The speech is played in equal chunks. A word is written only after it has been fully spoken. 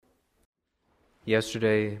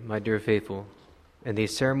Yesterday, my dear faithful, in the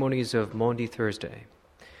ceremonies of Maundy Thursday,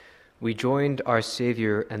 we joined our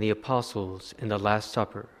Savior and the apostles in the Last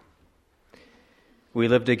Supper. We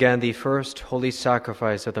lived again the first holy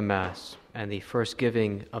sacrifice of the Mass and the first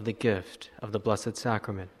giving of the gift of the Blessed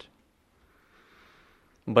Sacrament.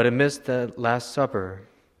 But amidst the Last Supper,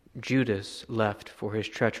 Judas left for his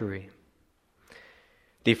treachery.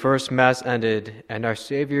 The first Mass ended, and our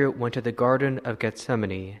Savior went to the Garden of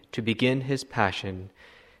Gethsemane to begin his passion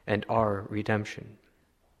and our redemption.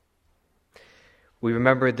 We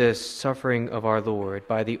remember this suffering of our Lord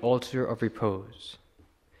by the altar of repose.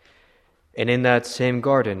 And in that same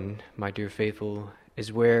garden, my dear faithful,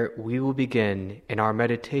 is where we will begin in our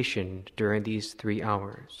meditation during these 3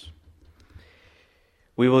 hours.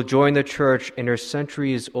 We will join the Church in her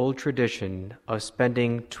centuries-old tradition of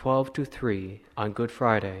spending 12 to 3 on Good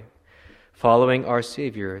Friday, following our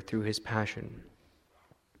Savior through his Passion.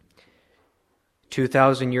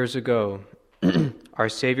 2,000 years ago, our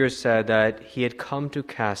Savior said that he had come to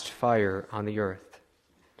cast fire on the earth.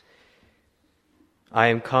 I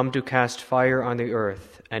am come to cast fire on the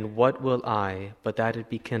earth, and what will I but that it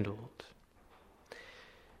be kindled?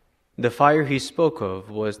 The fire he spoke of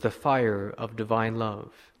was the fire of divine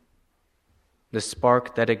love. The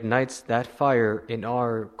spark that ignites that fire in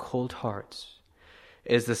our cold hearts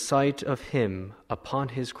is the sight of him upon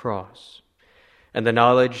his cross and the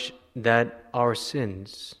knowledge that our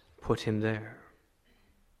sins put him there.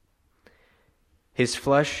 His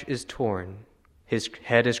flesh is torn, his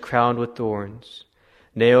head is crowned with thorns,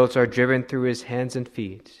 nails are driven through his hands and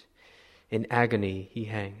feet, in agony he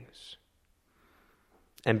hangs.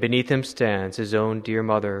 And beneath him stands his own dear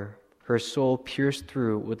mother, her soul pierced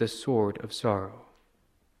through with the sword of sorrow.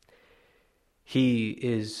 He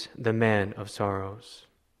is the man of sorrows,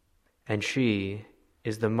 and she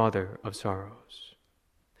is the mother of sorrows.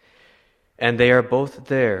 And they are both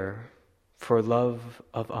there for love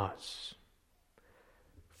of us.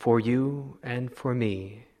 For you and for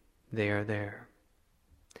me, they are there.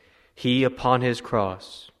 He upon his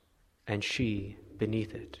cross, and she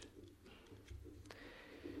beneath it.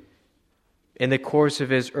 In the course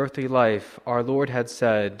of his earthly life, our Lord had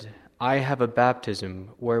said, I have a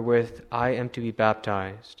baptism wherewith I am to be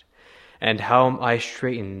baptized, and how am I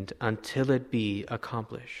straitened until it be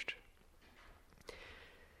accomplished.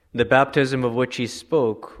 The baptism of which he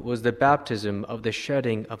spoke was the baptism of the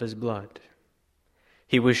shedding of his blood.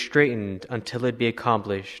 He was straitened until it be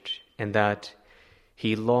accomplished, and that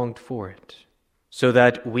he longed for it, so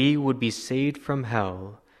that we would be saved from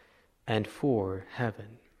hell and for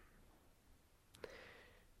heaven.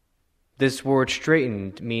 This word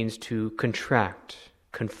straitened means to contract,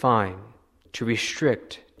 confine, to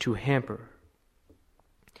restrict, to hamper.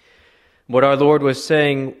 What our Lord was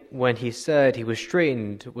saying when he said he was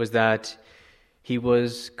straitened was that he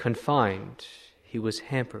was confined, he was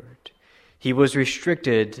hampered, he was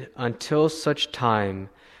restricted until such time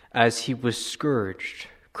as he was scourged,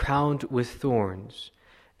 crowned with thorns,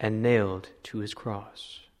 and nailed to his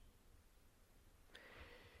cross.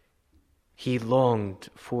 He longed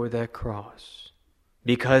for that cross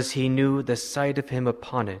because he knew the sight of him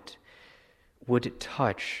upon it would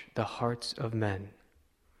touch the hearts of men,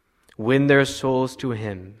 win their souls to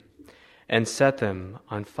him, and set them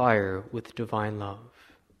on fire with divine love.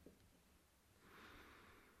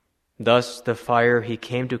 Thus the fire he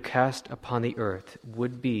came to cast upon the earth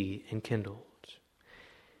would be enkindled,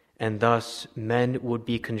 and thus men would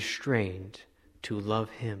be constrained to love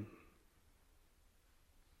him.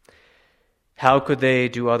 How could they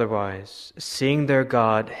do otherwise, seeing their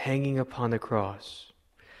God hanging upon the cross?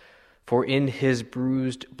 For in his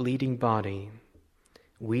bruised, bleeding body,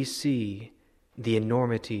 we see the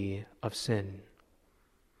enormity of sin,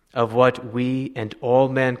 of what we and all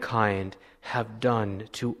mankind have done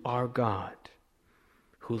to our God,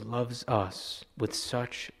 who loves us with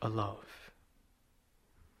such a love.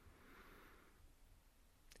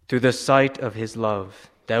 Through the sight of his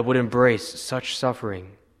love that would embrace such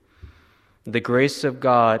suffering, the grace of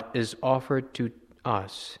God is offered to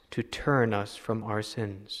us to turn us from our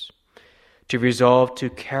sins, to resolve to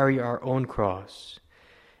carry our own cross,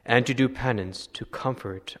 and to do penance to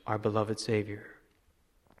comfort our beloved Savior.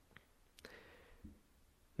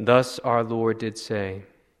 Thus our Lord did say,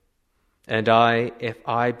 And I, if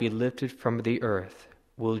I be lifted from the earth,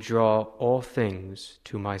 will draw all things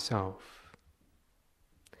to myself.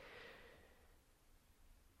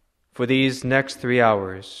 For these next 3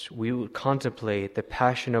 hours, we will contemplate the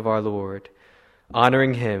passion of our Lord,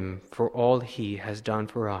 honoring him for all he has done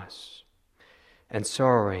for us, and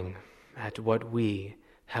sorrowing at what we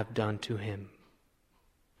have done to him.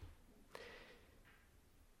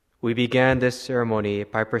 We began this ceremony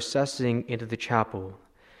by processing into the chapel,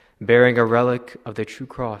 bearing a relic of the true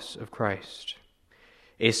cross of Christ,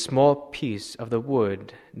 a small piece of the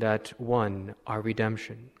wood that won our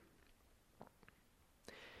redemption.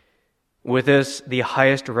 With this, the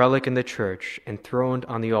highest relic in the church, enthroned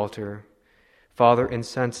on the altar, Father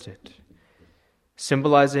incensed it,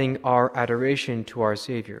 symbolizing our adoration to our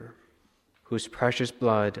Savior, whose precious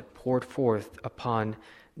blood poured forth upon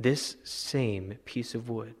this same piece of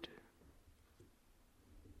wood.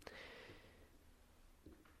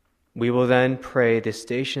 We will then pray the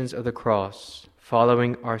Stations of the Cross,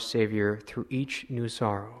 following our Savior through each new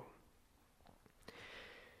sorrow.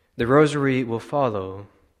 The Rosary will follow,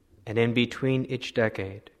 and in between each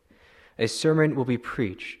decade, a sermon will be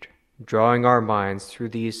preached, drawing our minds through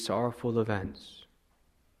these sorrowful events.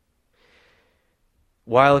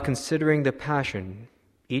 While considering the Passion,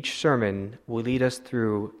 each sermon will lead us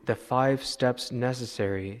through the 5 steps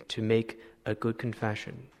necessary to make a good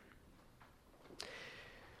confession.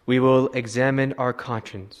 We will examine our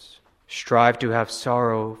conscience, strive to have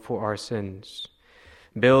sorrow for our sins,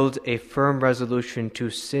 build a firm resolution to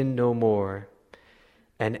sin no more,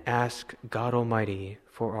 and ask God Almighty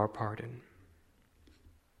for our pardon.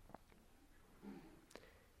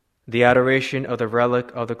 The adoration of the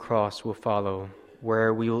relic of the cross will follow,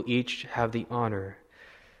 where we will each have the honor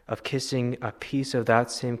of kissing a piece of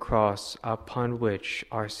that same cross upon which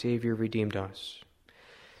our Savior redeemed us,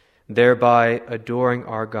 thereby adoring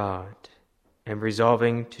our God and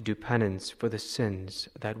resolving to do penance for the sins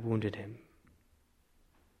that wounded him.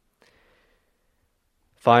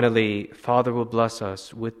 Finally, Father will bless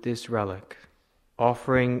us with this relic,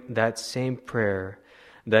 offering that same prayer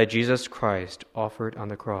that Jesus Christ offered on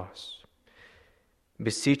the cross,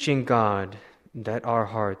 beseeching God that our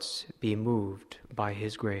hearts be moved by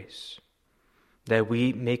his grace, that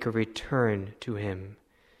we make a return to him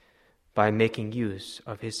by making use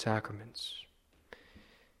of his sacraments.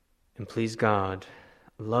 And please God,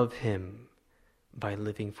 love him by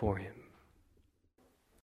living for him.